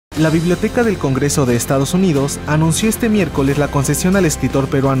La Biblioteca del Congreso de Estados Unidos anunció este miércoles la concesión al escritor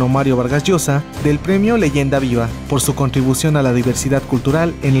peruano Mario Vargas Llosa del premio Leyenda Viva por su contribución a la diversidad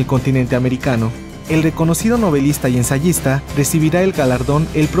cultural en el continente americano. El reconocido novelista y ensayista recibirá el galardón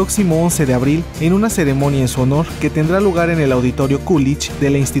el próximo 11 de abril en una ceremonia en su honor que tendrá lugar en el Auditorio Coolidge de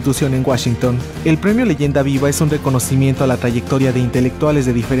la institución en Washington. El premio Leyenda Viva es un reconocimiento a la trayectoria de intelectuales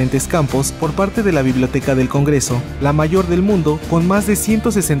de diferentes campos por parte de la Biblioteca del Congreso, la mayor del mundo, con más de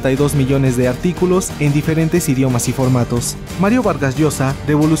 162 millones de artículos en diferentes idiomas y formatos. Mario Vargas Llosa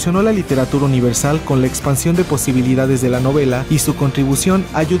revolucionó la literatura universal con la expansión de posibilidades de la novela y su contribución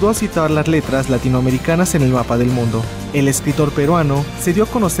ayudó a situar las letras latinoamericanas en el mapa del mundo. El escritor peruano se dio a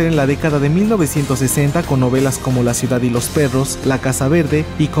conocer en la década de 1960 con novelas como La ciudad y los perros, La casa verde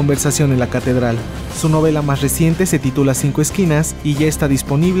y Conversación en la catedral. Su novela más reciente se titula Cinco esquinas y ya está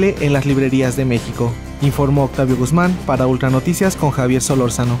disponible en las librerías de México. Informó Octavio Guzmán para Ultranoticias con Javier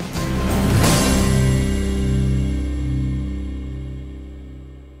Solórzano.